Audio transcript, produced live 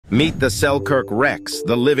Meet the Selkirk Rex,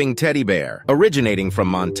 the living teddy bear. Originating from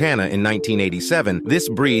Montana in 1987, this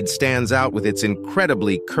breed stands out with its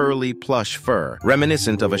incredibly curly, plush fur,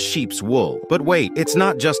 reminiscent of a sheep's wool. But wait, it's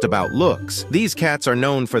not just about looks. These cats are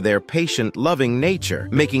known for their patient, loving nature,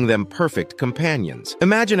 making them perfect companions.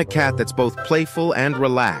 Imagine a cat that's both playful and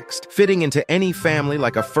relaxed, fitting into any family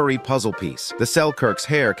like a furry puzzle piece. The Selkirk's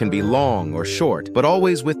hair can be long or short, but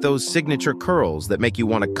always with those signature curls that make you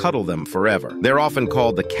want to cuddle them forever. They're often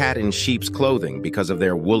called the cat in sheep's clothing because of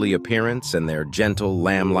their woolly appearance and their gentle,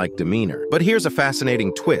 lamb-like demeanor. But here's a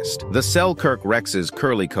fascinating twist. The Selkirk Rex's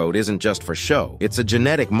curly coat isn't just for show. It's a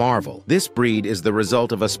genetic marvel. This breed is the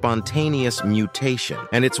result of a spontaneous mutation,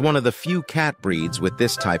 and it's one of the few cat breeds with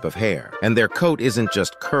this type of hair. And their coat isn't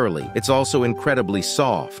just curly, it's also incredibly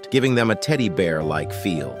soft, giving them a teddy bear-like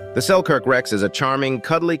feel. The Selkirk Rex is a charming,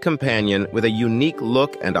 cuddly companion with a unique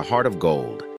look and a heart of gold.